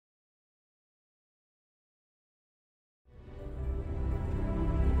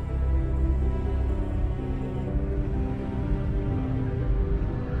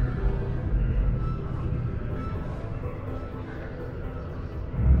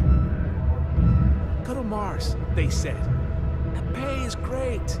Go to Mars, they said. The pay is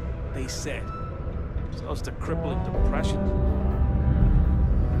great, they said. So as to crippling depression.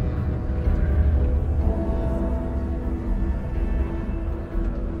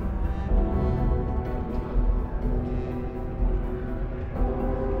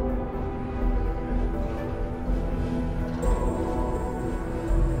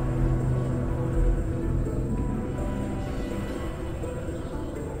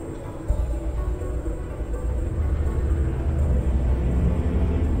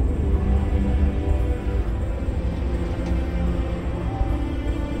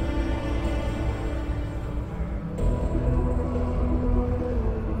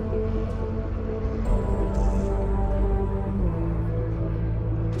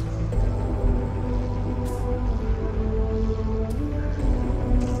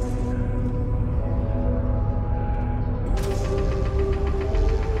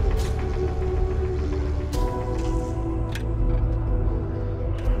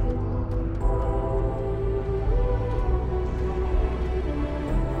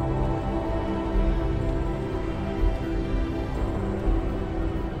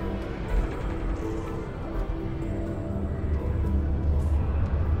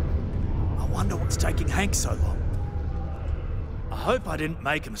 Taking Hank so long. I hope I didn't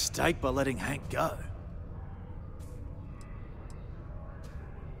make a mistake by letting Hank go.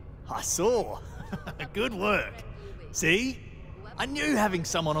 I saw. Good work. See? I knew having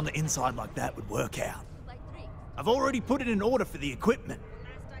someone on the inside like that would work out. I've already put it in order for the equipment.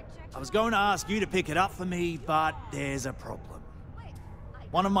 I was going to ask you to pick it up for me, but there's a problem.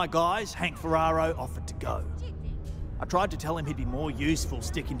 One of my guys, Hank Ferraro, offered to go. I tried to tell him he'd be more useful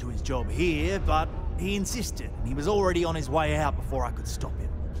sticking to his job here, but he insisted, and he was already on his way out before I could stop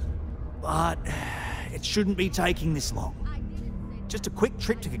him. But it shouldn't be taking this long. Just a quick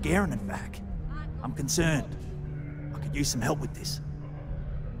trip to Gagarin and back. I'm concerned. I could use some help with this.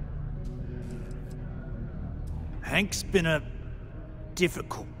 Hank's been a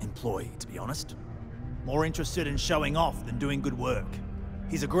difficult employee, to be honest. More interested in showing off than doing good work.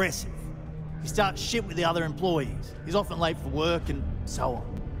 He's aggressive. He starts shit with the other employees. He's often late for work and so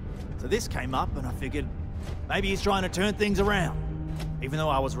on. So this came up and I figured maybe he's trying to turn things around. Even though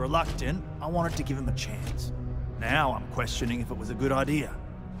I was reluctant, I wanted to give him a chance. Now I'm questioning if it was a good idea.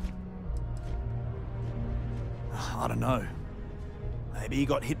 I don't know. Maybe he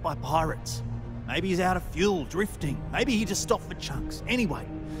got hit by pirates. Maybe he's out of fuel, drifting. Maybe he just stopped for chunks. Anyway,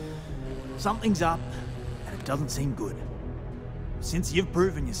 something's up and it doesn't seem good. Since you've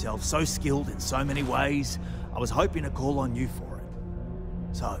proven yourself so skilled in so many ways, I was hoping to call on you for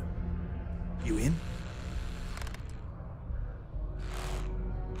it. So, you in?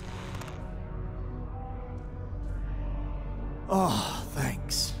 Oh,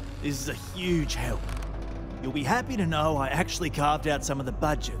 thanks. This is a huge help. You'll be happy to know I actually carved out some of the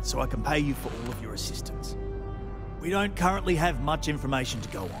budget so I can pay you for all of your assistance. We don't currently have much information to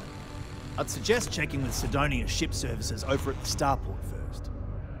go on. I'd suggest checking with Sidonia Ship Services over at the starport first.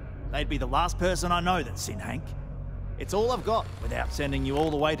 They'd be the last person I know that's seen Hank. It's all I've got without sending you all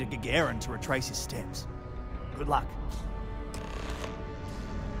the way to Gagarin to retrace his steps. Good luck.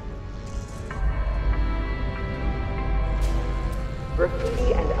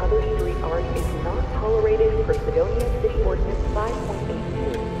 Graffiti and other street art is not tolerated per Sidonia City Ordinance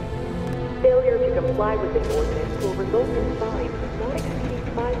 5.82. Failure to comply with this ordinance will result in fines not exceeding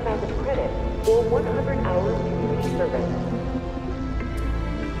 5,000 credits or 100 hours community service.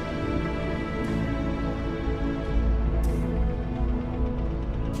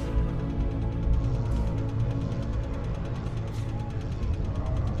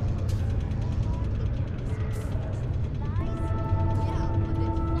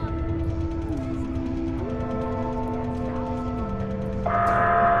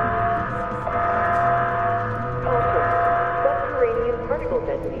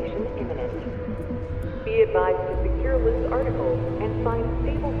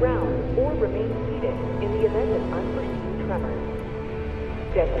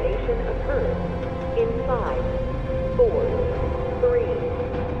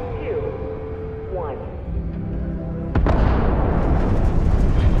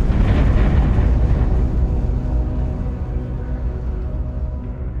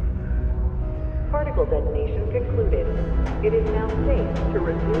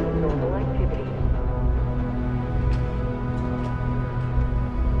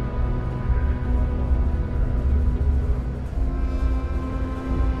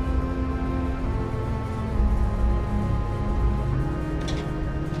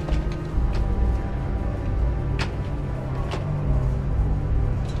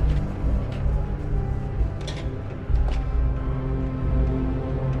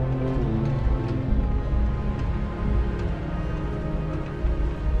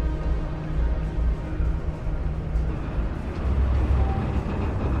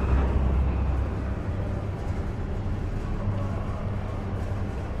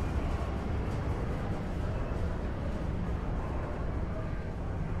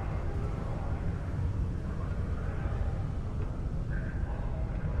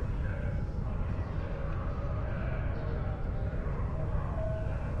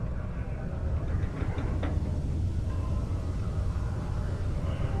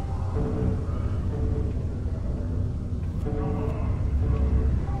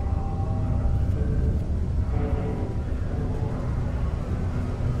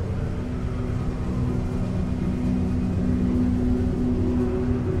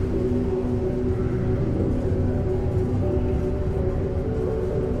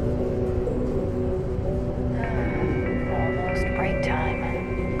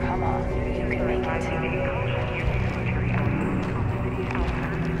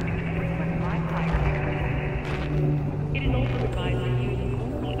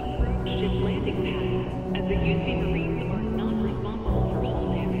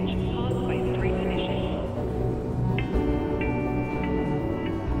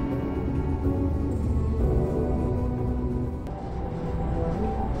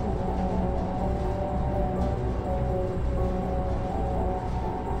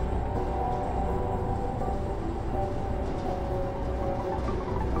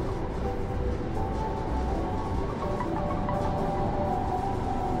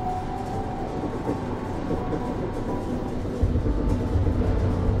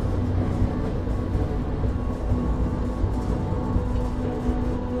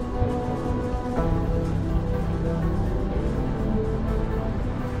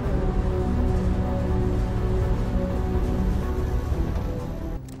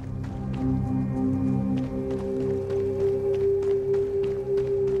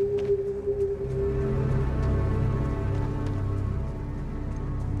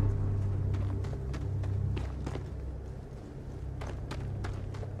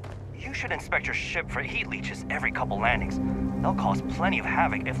 should inspect your ship for heat leeches every couple landings. They'll cause plenty of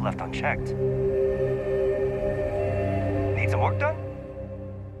havoc if left unchecked. Need some work done?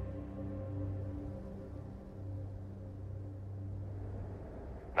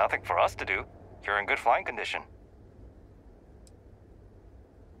 Nothing for us to do. You're in good flying condition.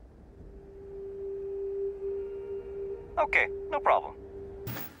 Okay, no problem.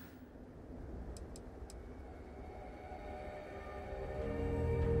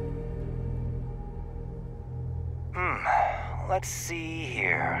 Let's see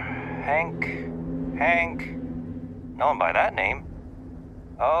here. Hank. No one by that name.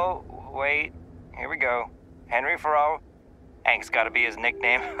 Oh, wait. Here we go. Henry Farrow. Hank's gotta be his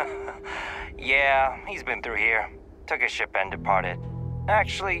nickname. Yeah, he's been through here. Took his ship and departed.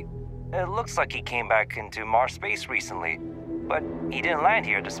 Actually, it looks like he came back into Mars space recently, but he didn't land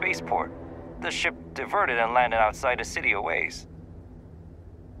here at the spaceport. The ship diverted and landed outside the city a ways.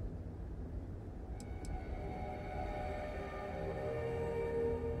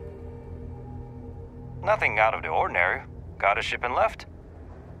 Nothing out of the ordinary. Got a ship and left.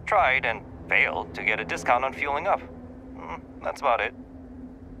 Tried and failed to get a discount on fueling up. That's about it.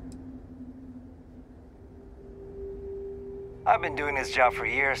 I've been doing this job for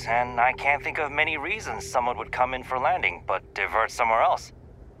years, and I can't think of many reasons someone would come in for landing, but divert somewhere else.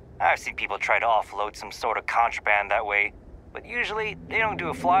 I've seen people try to offload some sort of contraband that way, but usually they don't do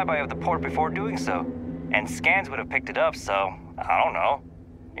a flyby of the port before doing so. And scans would have picked it up, so I don't know.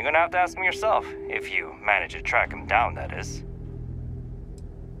 You're gonna have to ask him yourself, if you manage to track him down, that is.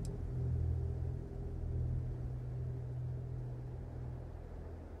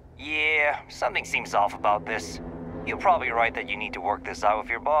 Yeah, something seems off about this. You're probably right that you need to work this out with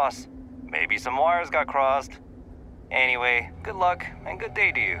your boss. Maybe some wires got crossed. Anyway, good luck and good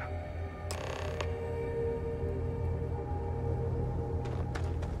day to you.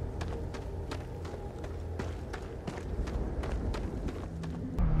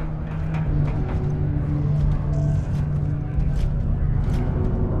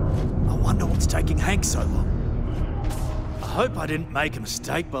 I wonder what's taking Hank so long. I hope I didn't make a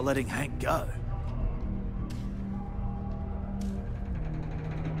mistake by letting Hank go.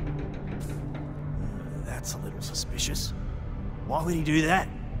 That's a little suspicious. Why would he do that?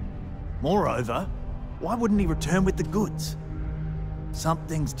 Moreover, why wouldn't he return with the goods?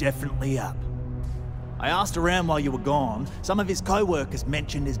 Something's definitely up. I asked around while you were gone. Some of his co-workers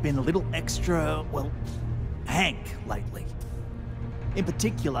mentioned there's been a little extra, well, Hank lately. In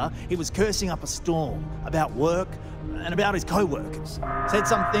particular, he was cursing up a storm about work and about his co-workers. Said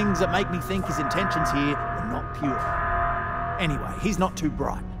some things that make me think his intentions here were not pure. Anyway, he's not too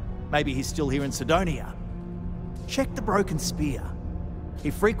bright. Maybe he's still here in Sidonia. Check the Broken Spear. He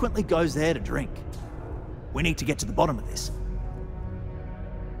frequently goes there to drink. We need to get to the bottom of this.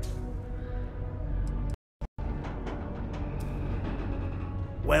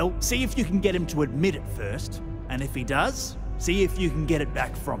 Well, see if you can get him to admit it first, and if he does, see if you can get it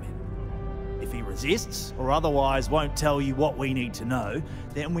back from him. If he resists, or otherwise won't tell you what we need to know,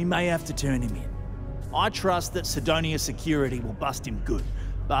 then we may have to turn him in. I trust that Sidonia security will bust him good,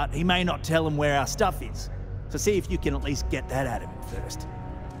 but he may not tell him where our stuff is. So see if you can at least get that out of him first.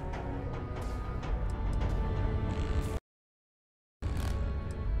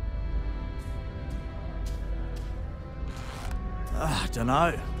 I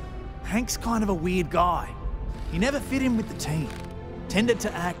dunno. Hank's kind of a weird guy. He never fit in with the team. Tended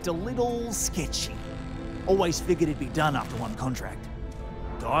to act a little sketchy. Always figured he'd be done after one contract.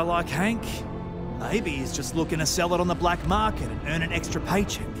 Guy like Hank? Maybe he's just looking to sell it on the black market and earn an extra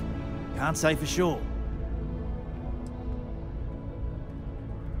paycheck. Can't say for sure.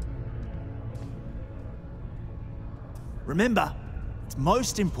 Remember, it's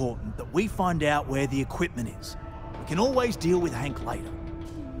most important that we find out where the equipment is. We can always deal with Hank later.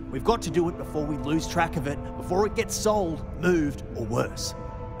 We've got to do it before we lose track of it, before it gets sold, moved, or worse.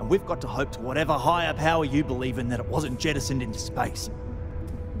 And we've got to hope to whatever higher power you believe in that it wasn't jettisoned into space.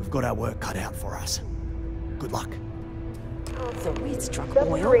 We've got our work cut out for us. Good luck. So we struck oil,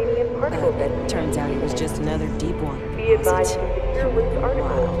 Subterranean particle but turns out it was just another deep water Be advised deposit. to secure loose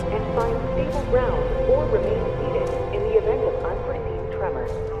articles and find stable ground or remain seated in the event of unforeseen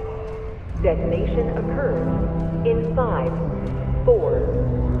tremors. Detonation occurs in 5,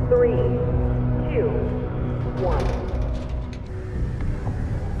 4, 3, 2, 1.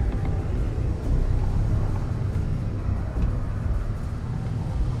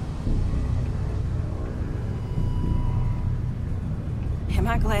 Am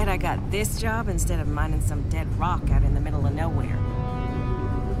I glad I got this job instead of mining some dead rock out in the middle of nowhere?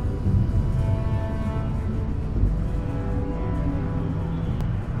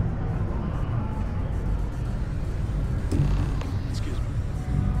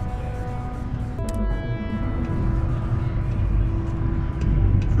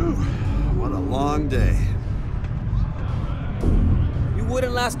 what a long day. You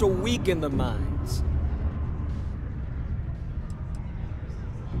wouldn't last a week in the mines.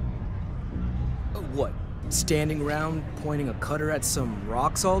 What? Standing around pointing a cutter at some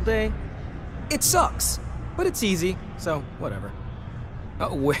rocks all day? It sucks, but it's easy, so whatever.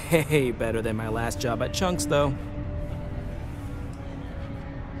 Way better than my last job at Chunks, though.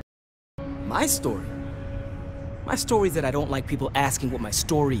 My story? My story is that I don't like people asking what my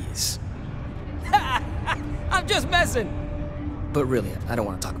story is. I'm just messing! But really, I don't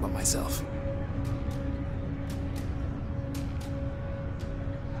want to talk about myself.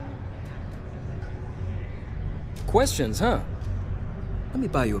 Questions, huh? Let me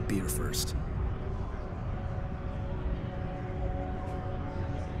buy you a beer first.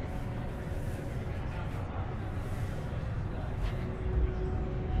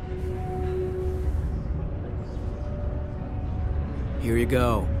 Here you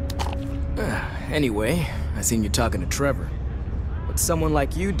go. Anyway, I seen you talking to Trevor. What's someone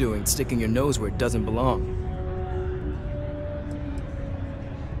like you doing sticking your nose where it doesn't belong?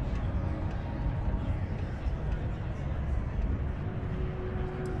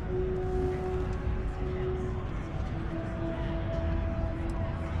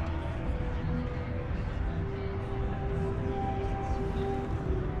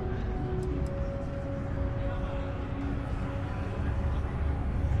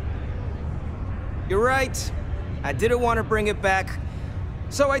 You're right. I didn't want to bring it back,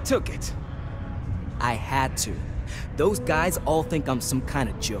 so I took it. I had to. Those guys all think I'm some kind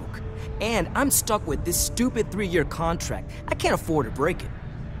of joke. And I'm stuck with this stupid 3-year contract. I can't afford to break it.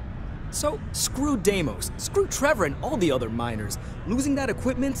 So, screw Deimos, screw Trevor and all the other miners. Losing that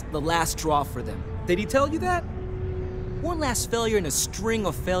equipment's the last straw for them. Did he tell you that? One last failure in a string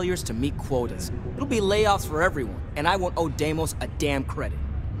of failures to meet quotas. It'll be layoffs for everyone, and I won't owe Deimos a damn credit.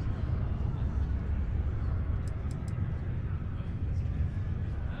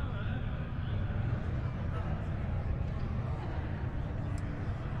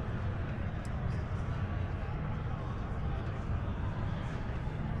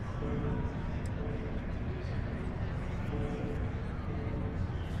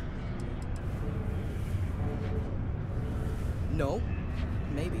 No,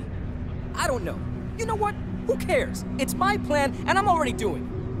 maybe. I don't know. You know what? Who cares? It's my plan, and I'm already doing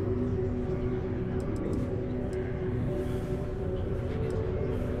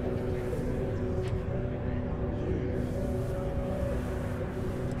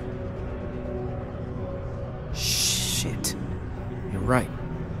it. Shit. You're right.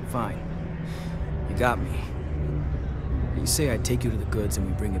 Fine. You got me. You say I take you to the goods and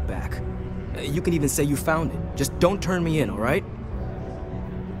we bring it back. You can even say you found it. Just don't turn me in, all right?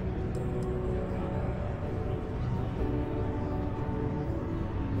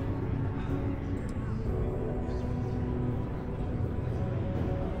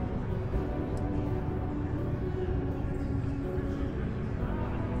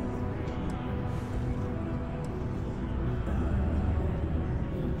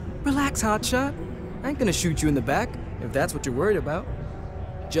 Relax, hotshot. I ain't gonna shoot you in the back, if that's what you're worried about.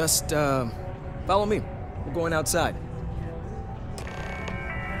 Just, follow me. We're going outside.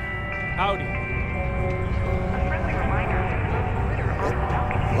 Howdy.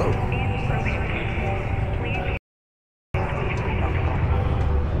 Whoa.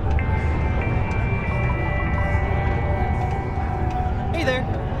 Hey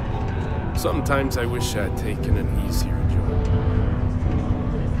there. Sometimes I wish I'd taken an easier job.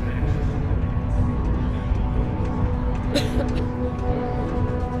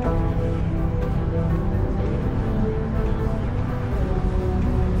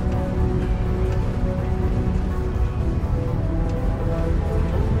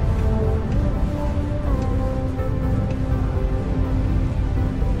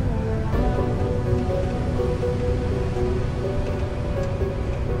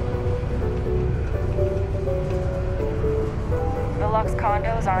 Deluxe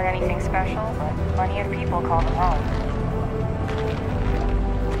condos aren't anything special, but plenty of people call them home.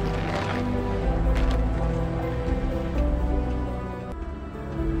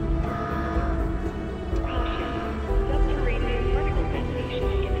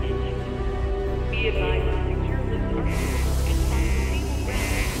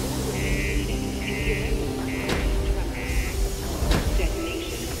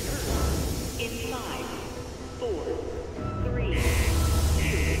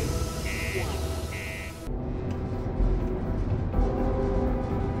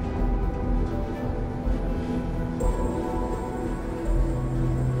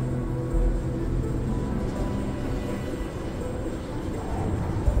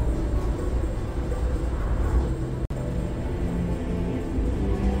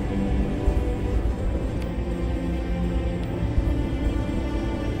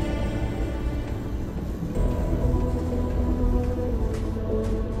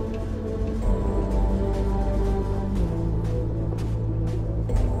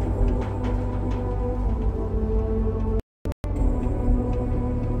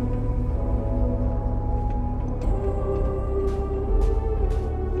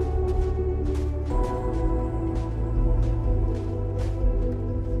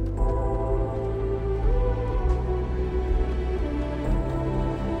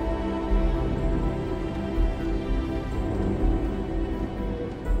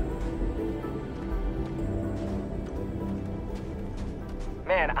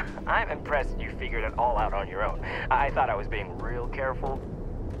 Man, I'm impressed you figured it all out on your own. I thought I was being real careful.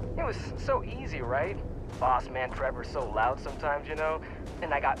 It was so easy, right? Boss man Trevor's so loud sometimes, you know?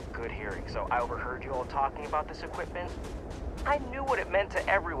 And I got good hearing, so I overheard you all talking about this equipment. I knew what it meant to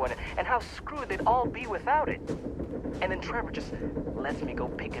everyone and how screwed they'd all be without it. And then Trevor just lets me go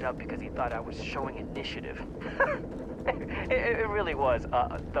pick it up because he thought I was showing initiative. It really was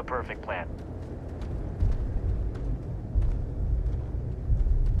the perfect plan.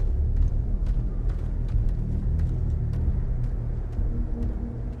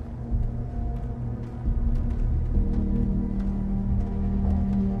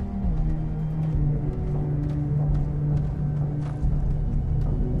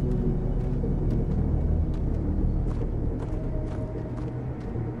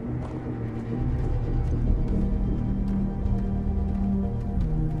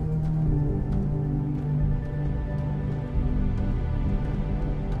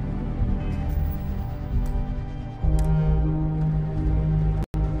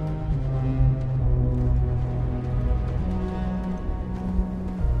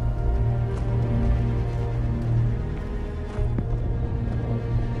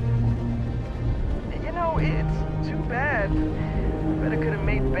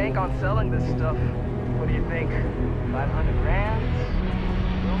 On selling this stuff. What do you think? 500 grand?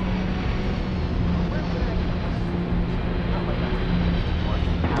 Where would I not like a large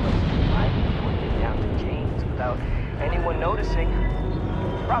pallet of down to James without anyone noticing.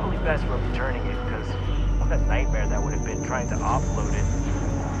 Probably best for returning it, because what a nightmare that would have been trying to offload it.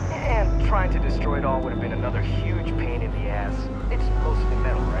 And trying to destroy it all would have been another huge pain in the ass. It's mostly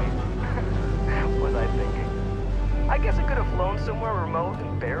metal, right? What was I thinking? I guess I could have flown somewhere remote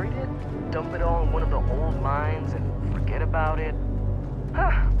and buried it, dump it all in one of the old mines and forget about it.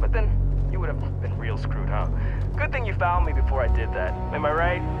 Huh, but then you would have been real screwed, huh? Good thing you found me before I did that. Am I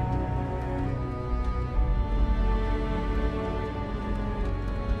right?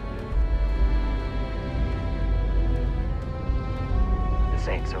 This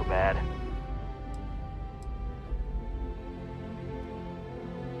ain't so bad.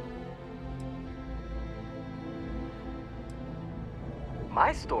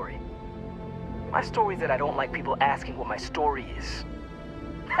 My story? My story is that I don't like people asking what my story is.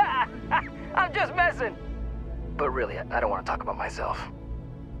 I'm just messing! But really, I don't want to talk about myself.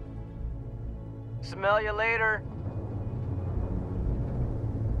 Smell you later.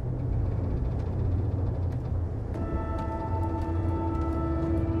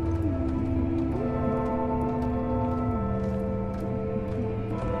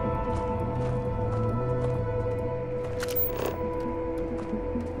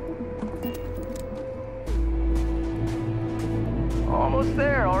 Almost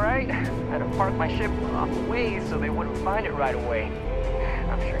there, all right? I had to park my ship off the ways so they wouldn't find it right away.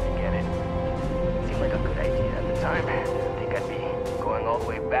 I'm sure you get it. Seemed like a good idea at the time. I didn't think I'd be going all the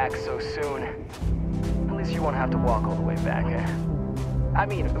way back so soon. At least you won't have to walk all the way back. I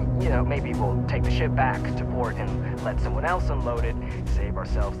mean, you know, maybe we'll take the ship back to port and let someone else unload it, save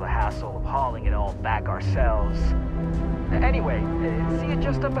ourselves the hassle of hauling it all back ourselves. Anyway, see it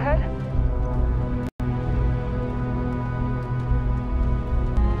just up ahead?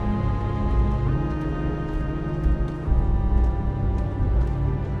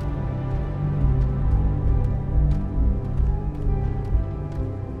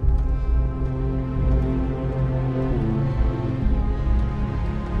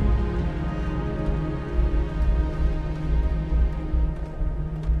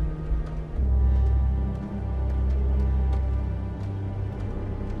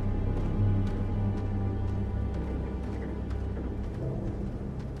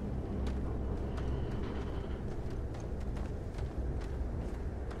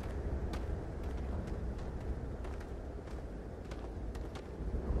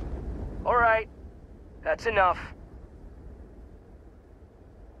 All right, that's enough.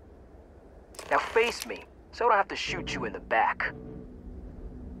 Now face me, so I don't have to shoot you in the back.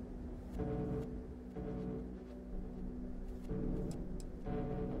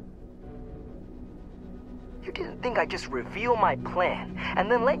 You didn't think I'd just reveal my plan, and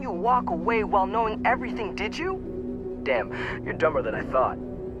then let you walk away while knowing everything, did you? Damn, you're dumber than I thought.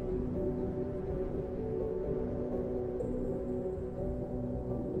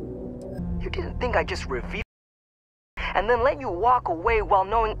 You didn't think I'd just reveal and then let you walk away while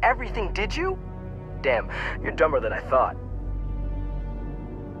knowing everything, did you? Damn, you're dumber than I thought.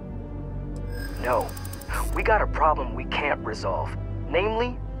 No, we got a problem we can't resolve.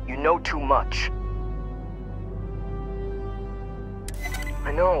 Namely, you know too much.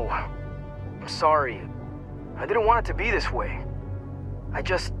 I know. I'm sorry. I didn't want it to be this way.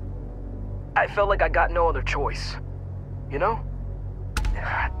 I felt like I got no other choice. You know?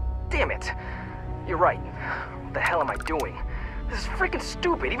 Damn it. You're right. What the hell am I doing? This is freaking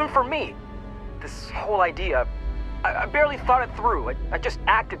stupid, even for me. This whole idea, I barely thought it through. I just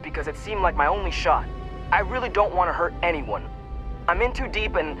acted because it seemed like my only shot. I really don't want to hurt anyone. I'm in too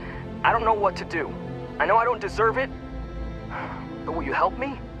deep and I don't know what to do. I know I don't deserve it, but will you help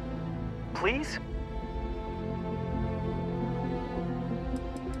me? Please?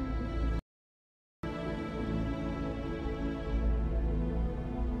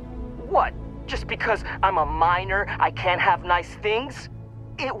 What? Just because I'm a minor, I can't have nice things?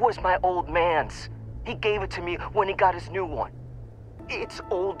 It was my old man's. He gave it to me when he got his new one. It's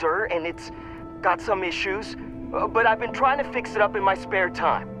older and it's got some issues, but I've been trying to fix it up in my spare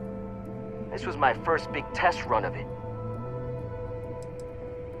time. This was my first big test run of it.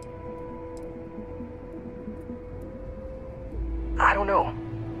 I don't know.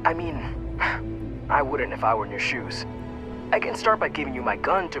 I mean, I wouldn't if I were in your shoes. I can start by giving you my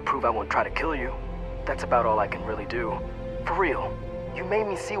gun to prove I won't try to kill you. That's about all I can really do. For real, you made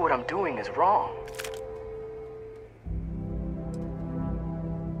me see what I'm doing is wrong.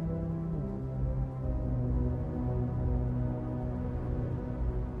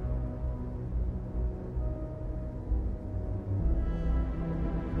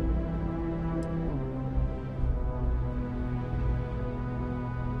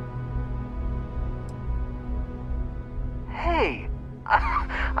 Hey,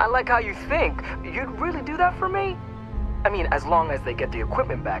 I like how you think. You'd really do that for me? I mean, as long as they get the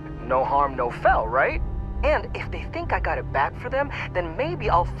equipment back, no harm, no foul, right? And if they think I got it back for them, then maybe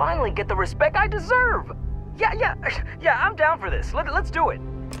I'll finally get the respect I deserve. Yeah, I'm down for this. Let's do it.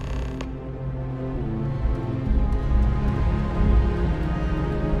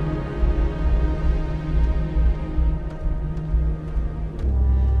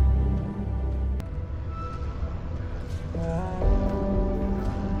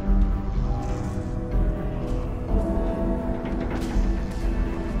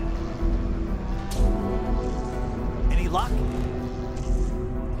 Luck?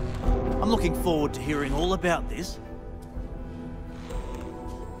 I'm looking forward to hearing all about this.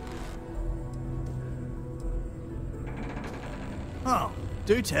 Oh,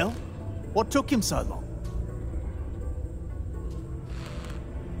 do tell. What took him so long?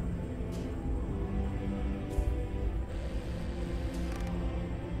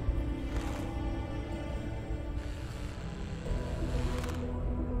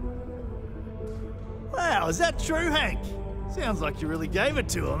 Wow, is that true, Hank? Sounds like you really gave it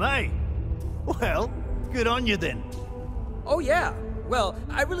to him, eh? Well, good on you then. Oh yeah. Well,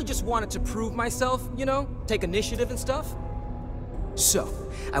 I really just wanted to prove myself, you know, take initiative and stuff.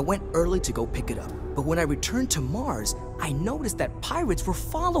 So, I went early to go pick it up, but when I returned to Mars, I noticed that pirates were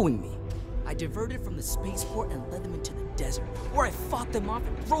following me. I diverted from the spaceport and led them into the desert, where I fought them off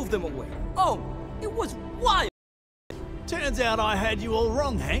and drove them away. Oh, it was wild! Turns out I had you all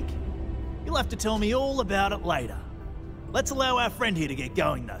wrong, Hank. You'll have to tell me all about it later. Let's allow our friend here to get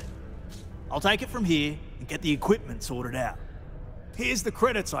going, though. I'll take it from here and get the equipment sorted out. Here's the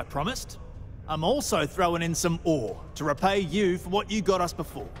credits I promised. I'm also throwing in some ore to repay you for what you got us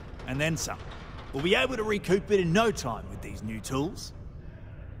before, and then some. We'll be able to recoup it in no time with these new tools.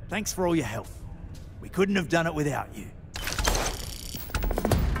 Thanks for all your help. We couldn't have done it without you.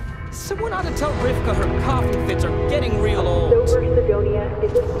 Someone ought to tell Rivka her coughing fits are getting real old. Sober Sidonia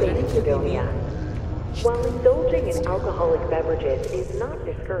is a space Sidonia. While indulging in alcoholic beverages is not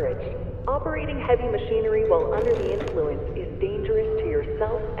discouraged, operating heavy machinery while under the influence is dangerous to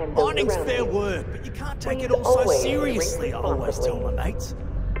yourself and those Mining's around fair you. work, but you can't take Please it all so always seriously, I drink always tell my responsibly. mates.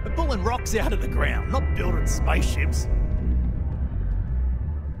 We're pulling rocks out of the ground, not building spaceships.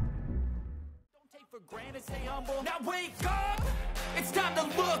 Don't take for granted, stay humble. Now wake up! It's time to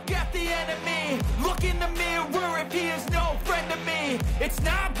look at the enemy. Look in the mirror if he is no friend to me. It's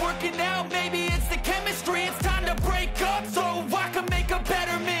not working out, maybe it's the chemistry.